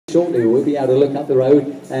Shortly we'll be able to look up the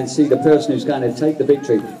road and see the person who's going to take the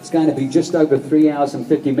victory. It's going to be just over 3 hours and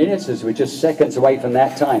 50 minutes as we're just seconds away from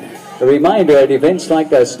that time. A reminder, at events like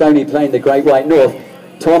the Stony Plain, the Great White North,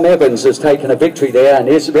 Tom Evans has taken a victory there and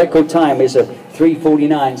his record time is a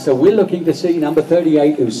 3:49. So we're looking to see number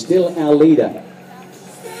 38, who's still our leader.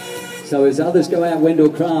 So as others go out, Wendell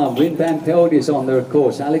Crabb, Win Van Pelt is on the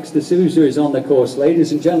course, Alex D'Souza is on the course.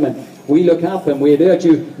 Ladies and gentlemen, we look up and we'd urge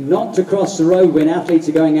you not to cross the road when athletes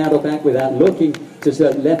are going out or back without looking to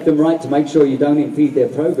left and right to make sure you don't impede their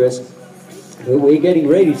progress. But we're getting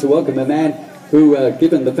ready to welcome a man who,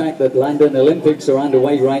 given the fact that London Olympics are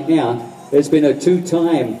underway right now, has been a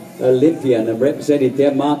two-time Olympian and represented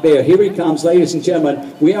Denmark there. Here he comes, ladies and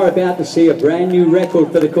gentlemen. We are about to see a brand new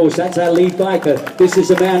record for the course. That's our lead biker. This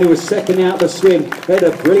is a man who was second out the swim. Had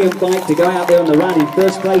a brilliant bike to go out there on the run in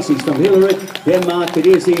first place. He's from Hillerød, Denmark. It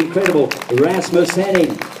is the incredible Rasmus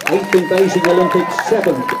Henning. 8th in Beijing Olympics,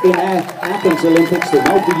 7th in Athens Olympics, the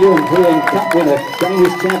multi-European Cup winner,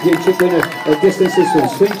 Danish Championship winner of distances from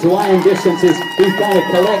street to iron distances. He's going to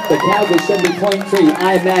collect the Calgary 70.3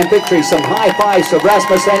 Ironman victory. Some high fives for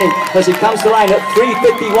Rasmus Henning as he comes to line at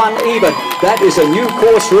 3:51 even. That is a new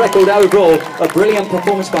course record overall. A brilliant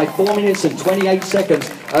performance by 4 minutes and 28 seconds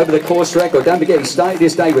over the course record. Don't forget, he started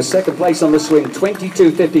this day with second place on the swim,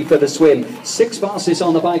 22:50 for the swim. 6 fastest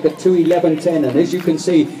on the bike at 2:11.10, and as you can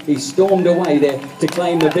see, he stormed away there to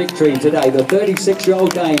claim the victory today. The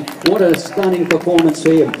 36-year-old Dane, what a stunning performance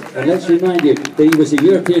for him. And let's remind you that he was a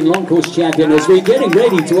European long course champion as we're getting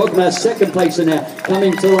ready to welcome our second placer now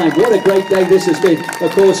coming to line. What a great day this has been,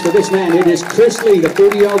 of course, for this man. It is Chris Legh, the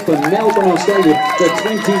 40-year-old from Melbourne, Australia, the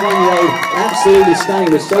 21-year-old, absolutely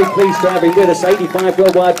stunning. We're so pleased to have him with us. 85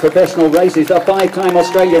 worldwide professional races, the 5-time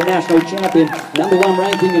Australian national champion, #1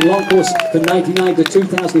 ranking in long course from 99 to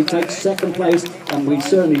 2000. He takes second place, and we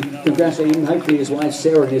certainly congratulate him. Hopefully his wife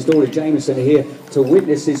Sarah and his daughter Jameson are here to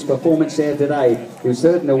witness his performance there today. He was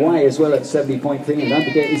third in Hawaii as well at 70.3, and don't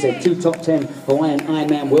forget he's had 2 top 10 Hawaiian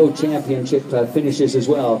Ironman World Championship finishes as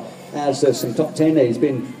well as some top 10. He's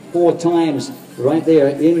been 4 times right there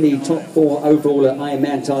in the top 4 overall at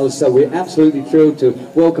Ironman titles. So we're absolutely thrilled to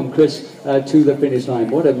welcome Chris to the finish line.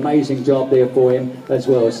 What an amazing job there for him as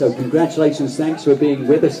well. So congratulations, thanks for being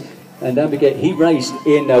with us. And don't forget, he raced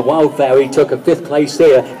in Wildflower. He took a 5th place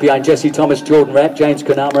there behind Jesse Thomas, Jordan Rapp, James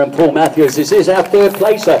Konama and Paul Matthews. This is our 3rd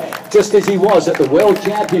placer, just as he was at the World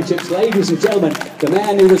Championships. Ladies and gentlemen, the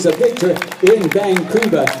man who was a victor in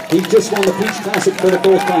Vancouver. He just won the Peach Classic for the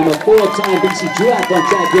 4th time, a 4-time BC Duathlon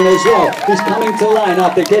champion as well. He's coming to line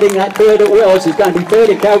after getting that 3rd at Wells. He's going to be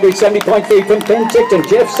 3rd at Calgary, 70.3 from Penticton.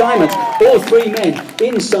 Jeff Symonds, all 3 men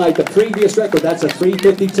inside the previous record. That's a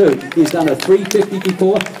 3:52. He's done a 3:50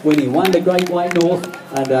 before when he won the Great White North,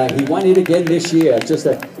 and he won it again this year. Just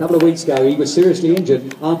a couple of weeks ago, he was seriously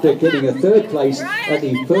injured after getting a 3rd place at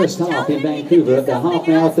the first half in Vancouver at the half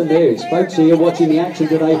marathon there. Folks here watching the action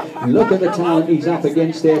today, look at the talent he's up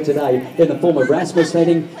against there today in the form of Rasmus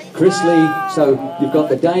Henning, Chris Legh. So you've got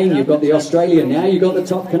the Dane, you've got the Australian, now you've got the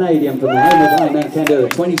top Canadian from the home of Ironman Canada, the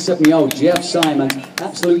 27-year-old Jeff Symonds.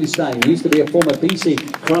 Absolutely stunning. He used to be a former BC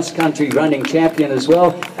cross-country running champion as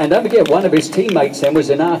well. And don't forget, one of his teammates then was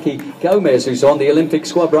Inaki Gomez, who's on the Olympic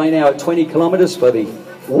squad right now at 20 kilometres for the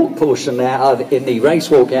walk portion now in the race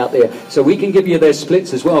walk out there. So we can give you their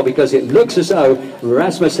splits as well, because it looks as though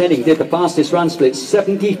Rasmus Henning did the fastest run split,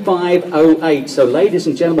 75.08. So ladies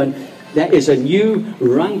and gentlemen, that is a new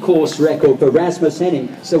run course record for Rasmus Henning.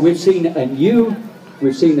 So we've seen a new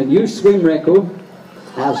swim record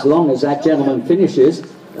as long as that gentleman finishes,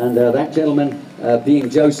 and that gentleman being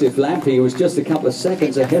Joseph Lampe, who was just a couple of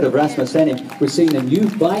seconds ahead of Rasmus Henning. We've seen a new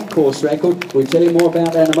bike course record. We'll tell you more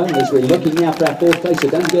about that in a moment as we're looking out for our 4th place. So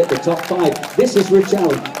don't forget the top 5. This is Rich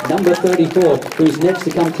Allen, number 34, who's next to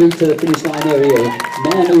come through to the finish line area.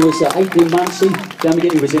 Man who was 8 in Muncie. Don't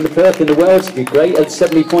forget he was in the Perth in the Worlds. He did great at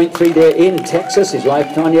 70.3 there in Texas. His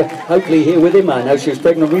wife Tanya, hopefully here with him. I know she was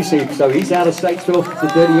pregnant recently, so he's out of Statesville. The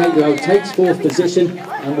 38-year-old takes 4th position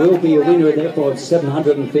and will be a winner therefore of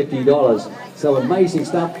 $750. So amazing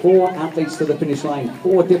stuff. 4 athletes to the finish line.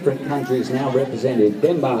 4 different countries now represented.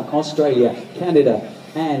 Denmark, Australia, Canada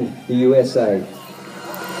and the USA.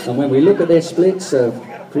 And when we look at their splits,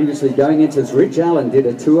 previously going into this, Rich Allen did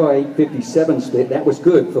a 2:08.57 split. That was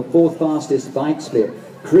good for 4th fastest bike split.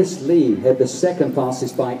 Chris Legh had the 2nd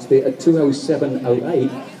fastest bike split at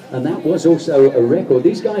 2:07.08. and that was also a record.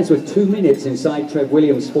 These guys were 2 minutes inside Trev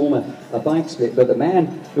Williams' former bike split, but the man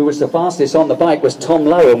who was the fastest on the bike was Tom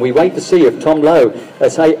Lowe, and we wait to see if Tom Lowe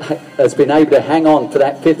has been able to hang on for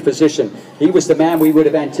that 5th position. He was the man we would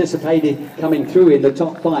have anticipated coming through in the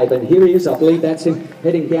top 5, and here he is. I believe that's him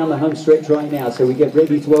heading down the home stretch right now. So we get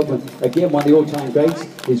ready to welcome again one of the all-time greats.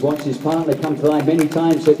 He's watched his partner come to life many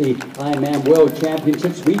times at the Ironman World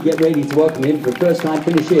Championships. We get ready to welcome him for the first time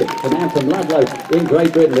finish here. The man from Legh in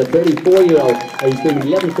Great Britain, the 34-year-old. He's been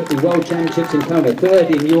 1150 World Championships in Kona,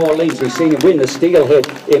 3rd in New Orleans. We've seen him win the Steelhead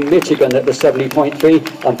in Michigan at the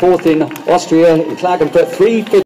 70.3, and 4th in Austria in Klagenfurt, 350.